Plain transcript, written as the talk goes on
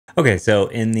Okay, so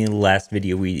in the last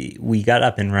video, we got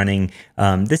up and running.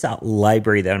 This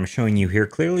library that I'm showing you here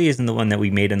clearly isn't the one that we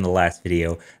made in the last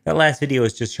video. That last video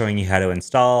is just showing you how to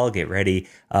install, get ready.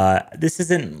 This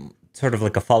isn't sort of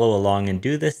like a follow along and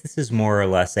do this. This is more or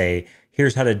less a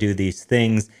here's how to do these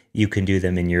things. You can do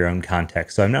them in your own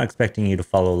context. So I'm not expecting you to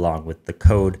follow along with the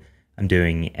code I'm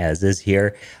doing as is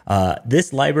here.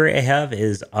 This library I have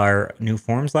is our new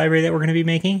forms library that we're going to be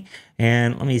making.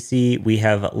 And let me see, we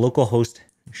have localhost.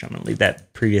 Actually, I'm going to leave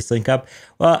that previous link up.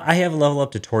 Well, I have level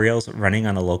up tutorials running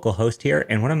on a local host here.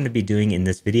 And what I'm going to be doing in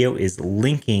this video is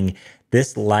linking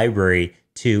this library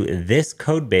to this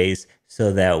code base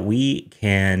so that we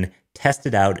can test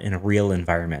it out in a real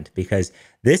environment, because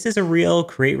this is a real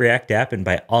Create React app. And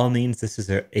by all means, this is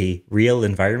a real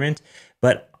environment.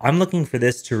 But I'm looking for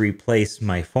this to replace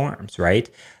my forms, right?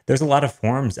 There's a lot of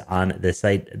forms on this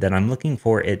site that I'm looking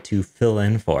for it to fill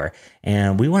in for.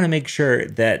 And we want to make sure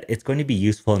that it's going to be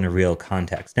useful in a real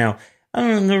context. Now,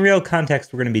 the real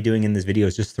context we're going to be doing in this video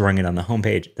is just throwing it on the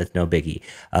homepage. That's no biggie.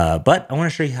 But I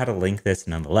want to show you how to link this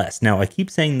nonetheless. Now, I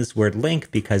keep saying this word link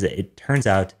because it turns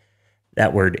out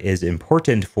that word is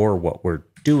important for what we're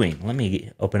doing. Let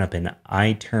me open up an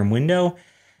iTerm window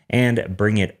and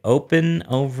bring it open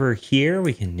over here.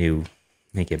 We can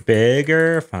make it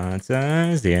bigger, font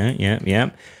size.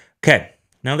 Yeah. Okay,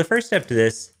 now the first step to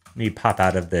this, let me pop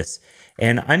out of this.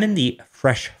 And I'm in the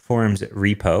Fresh Forms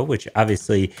repo, which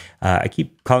obviously I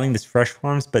keep calling this Fresh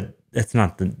Forms, but that's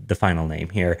not the final name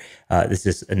here. This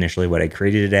is initially what I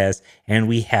created it as. And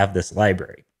we have this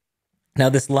library. Now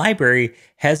this library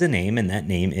has a name, and that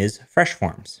name is Fresh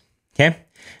Forms. Okay,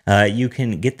 you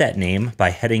can get that name by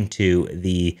heading to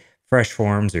the Fresh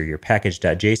Forms or your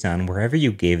package.json, wherever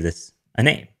you gave this a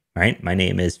name, right? My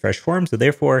name is Fresh Forms, so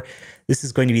therefore this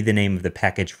is going to be the name of the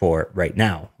package for right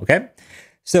now, okay?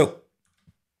 So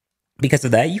because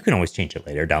of that, you can always change it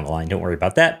later down the line. Don't worry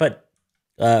about that. But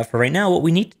for right now, what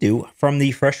we need to do from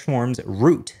the Fresh Forms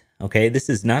root, okay, this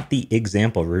is not the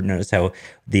example root. Notice how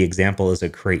the example is a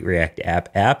Create React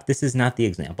app. This is not the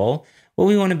example. What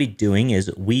we want to be doing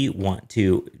is we want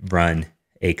to run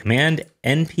a command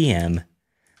npm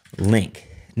link.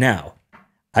 Now,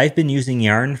 I've been using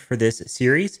Yarn for this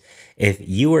series. If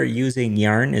you are using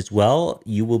Yarn as well,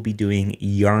 you will be doing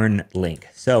Yarn link.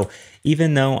 So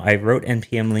even though I wrote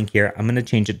npm link here, I'm going to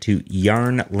change it to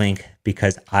Yarn link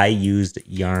because I used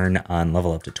Yarn on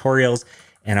Level Up tutorials,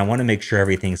 and I want to make sure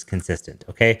everything's consistent,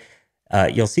 okay?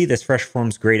 You'll see this Fresh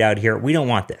Forms grayed out here. We don't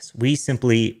want this. We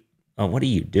simply, oh, what are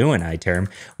you doing, iTerm?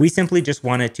 We simply just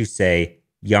want it to say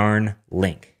Yarn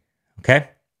link, okay?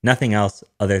 Nothing else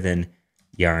other than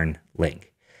Yarn link.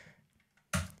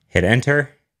 Hit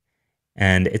enter,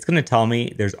 and it's going to tell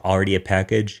me there's already a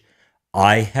package.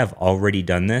 I have already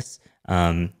done this.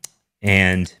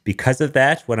 And because of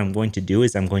that, what I'm going to do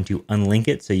is I'm going to unlink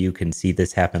it so you can see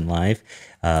this happen live.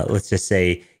 Let's just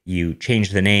say you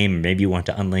change the name, maybe you want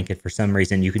to unlink it for some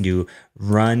reason. You can do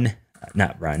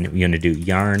not run, you're going to do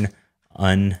yarn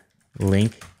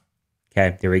unlink.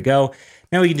 Okay, there we go.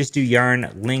 Now we can just do yarn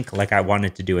link like I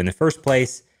wanted to do in the first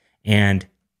place. And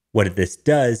what this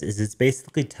does is it's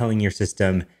basically telling your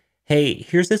system, hey,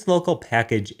 here's this local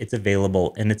package. It's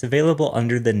available, and it's available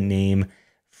under the name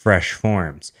Fresh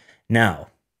Forms. Now,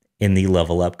 in the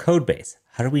Level Up code base,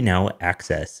 how do we now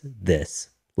access this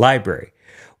library?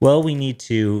 Well, we need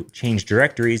to change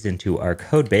directories into our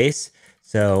code base.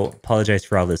 So apologize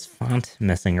for all this font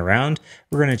messing around.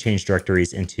 We're going to change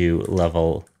directories into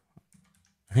level.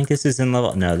 I think this is in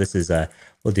level. No, this is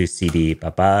we'll do CD.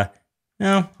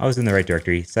 No, I was in the right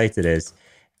directory. Sites it is.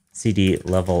 CD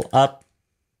level up.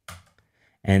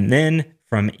 And then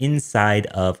from inside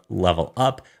of level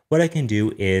up, what I can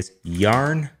do is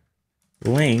yarn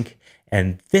link.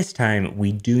 And this time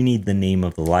we do need the name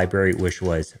of the library, which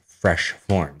was Fresh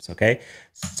Forms. Okay.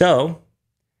 So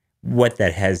what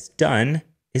that has done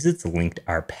is it's linked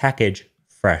our package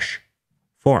Fresh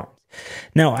Forms.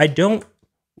 Now, I don't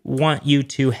want you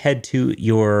to head to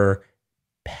your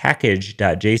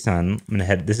package.json. I'm going to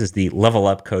head, this is the Level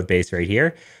Up code base right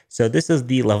here. So this is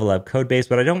the Level Up code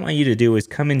base. What I don't want you to do is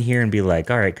come in here and be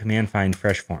like, all right, command find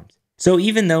Fresh Forms. So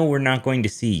even though we're not going to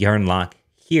see yarn lock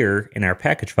here in our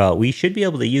package file, we should be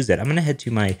able to use it. I'm going to head to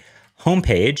my home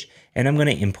page and I'm going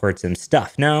to import some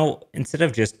stuff. Now, instead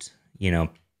of just,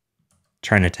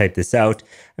 trying to type this out,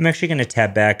 I'm actually going to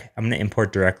tab back. I'm going to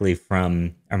import directly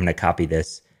from, I'm going to copy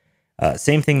this.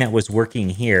 Same thing that was working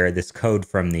here, this code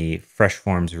from the Fresh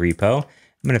Forms repo.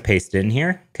 I'm going to paste it in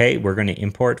here. Okay, we're going to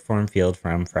import form field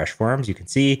from Fresh Forms. You can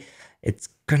see it's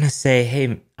going to say,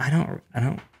 hey, I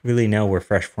don't really know where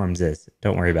Fresh Forms is.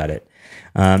 Don't worry about it.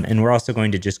 And we're also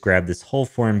going to just grab this whole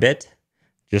form bit,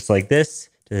 just like this,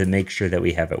 to make sure that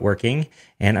we have it working.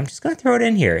 And I'm just going to throw it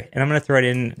in here, and I'm going to throw it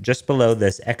in just below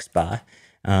this XBA.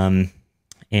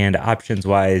 And options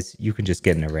wise, you can just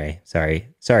get an array.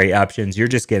 Sorry, options. You're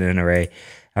just getting an array.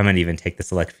 I'm going to even take the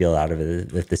select field out of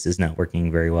it if this is not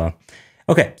working very well.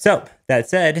 Okay, so that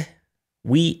said,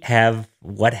 we have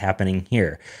what happening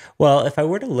here. Well, if I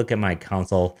were to look at my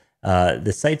console,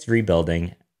 the site's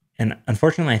rebuilding. And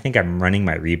unfortunately, I think I'm running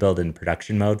my rebuild in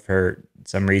production mode for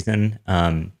some reason.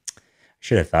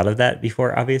 Should have thought of that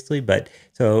before, obviously. But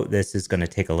so this is going to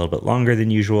take a little bit longer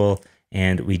than usual.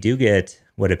 And we do get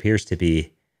what appears to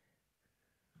be,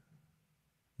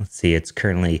 let's see, it's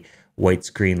currently white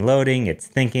screen loading. It's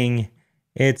thinking.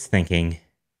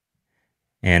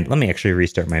 And let me actually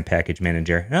restart my package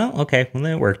manager. Oh, okay. Well,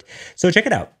 that worked. So check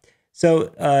it out.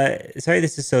 So sorry,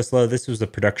 this is so slow. This was a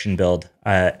production build.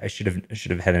 I should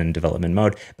have had it in development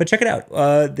mode. But check it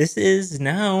out. This is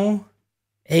now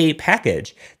a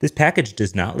package. This package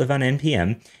does not live on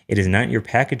NPM. It is not your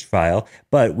package file,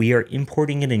 but we are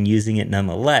importing it and using it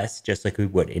nonetheless, just like we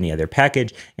would any other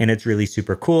package. And it's really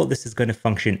super cool. This is going to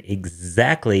function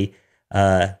exactly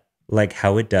like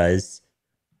how it does.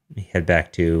 Let me head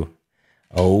back to,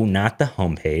 oh, not the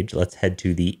home page. Let's head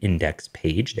to the index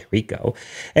page. There we go.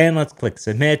 And let's click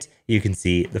submit. You can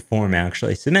see the form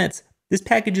actually submits. This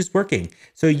package is working.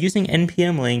 So using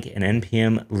npm link and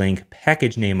npm link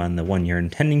package name on the one you're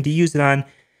intending to use it on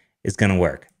is going to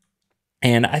work.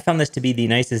 And I found this to be the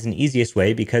nicest and easiest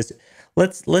way because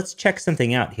let's check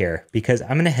something out here, because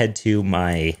I'm going to head to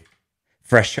my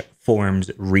Fresh Forms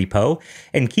repo.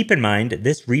 And keep in mind,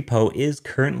 this repo is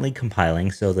currently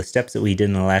compiling. So the steps that we did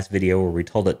in the last video where we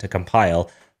told it to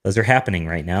compile, those are happening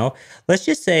right now. Let's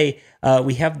just say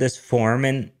we have this form,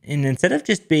 and instead of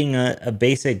just being a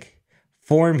basic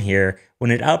form here,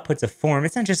 when it outputs a form,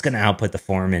 it's not just going to output the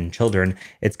form in children.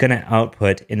 It's going to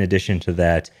output, in addition to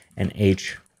that, an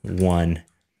H1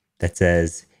 that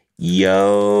says,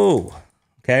 yo,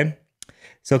 okay?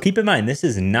 So keep in mind, this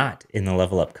is not in the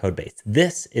Level Up codebase.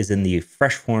 This is in the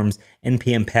Fresh Forms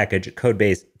NPM package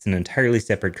codebase. It's an entirely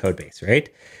separate codebase, right?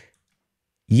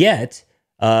 Yet,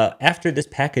 after this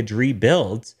package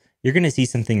rebuilds, you're going to see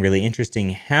something really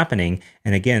interesting happening.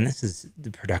 And again, this is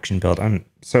the production build. I'm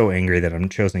so angry that I'm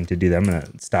choosing to do that. I'm going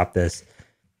to stop this.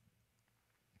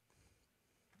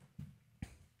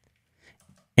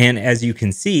 And as you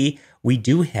can see, we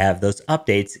do have those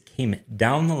updates came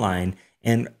down the line.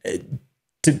 And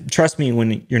trust me,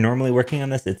 when you're normally working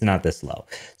on this, it's not this slow.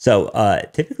 So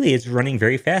typically it's running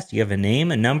very fast. You have a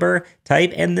name, a number,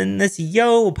 type, and then this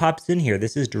yo pops in here.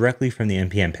 This is directly from the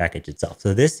NPM package itself.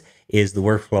 So this is the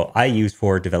workflow I use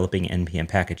for developing NPM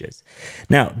packages.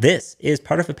 Now, this is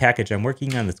part of a package I'm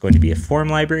working on that's going to be a form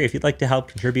library. If you'd like to help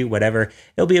contribute, whatever,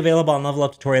 it'll be available on Level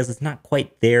Up Tutorials. It's not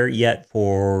quite there yet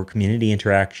for community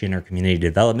interaction or community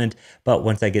development, but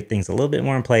once I get things a little bit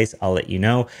more in place, I'll let you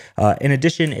know. In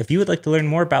addition, if you would like to learn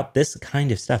more about this kind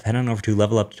of stuff, head on over to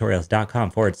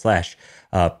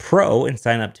leveluptutorials.com/pro and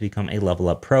sign up to become a Level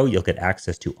Up Pro. You'll get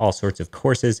access to all sorts of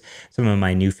courses. Some of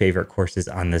my new favorite courses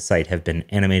on this site have been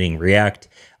animating React.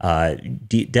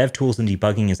 Dev tools and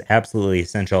debugging is absolutely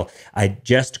essential. I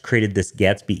just created this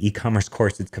Gatsby e-commerce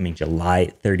course. It's coming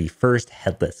July 31st.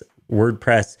 Headless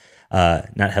WordPress,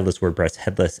 not headless WordPress,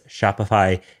 headless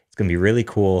Shopify. It's going to be really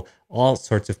cool. All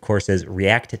sorts of courses.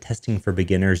 React testing for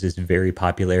beginners is very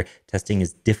popular. Testing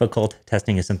is difficult.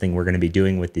 Testing is something we're going to be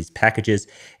doing with these packages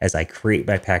as I create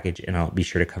my package, and I'll be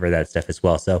sure to cover that stuff as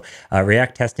well. So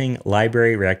React testing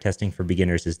library, React testing for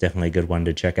beginners is definitely a good one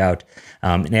to check out.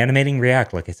 And animating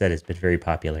React, like I said, has been very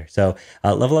popular. So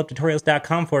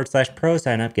leveluptutorials.com/pro,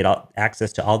 sign up, get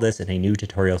access to all this in a new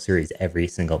tutorial series every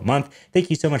single month. Thank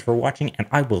you so much for watching, and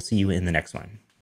I will see you in the next one.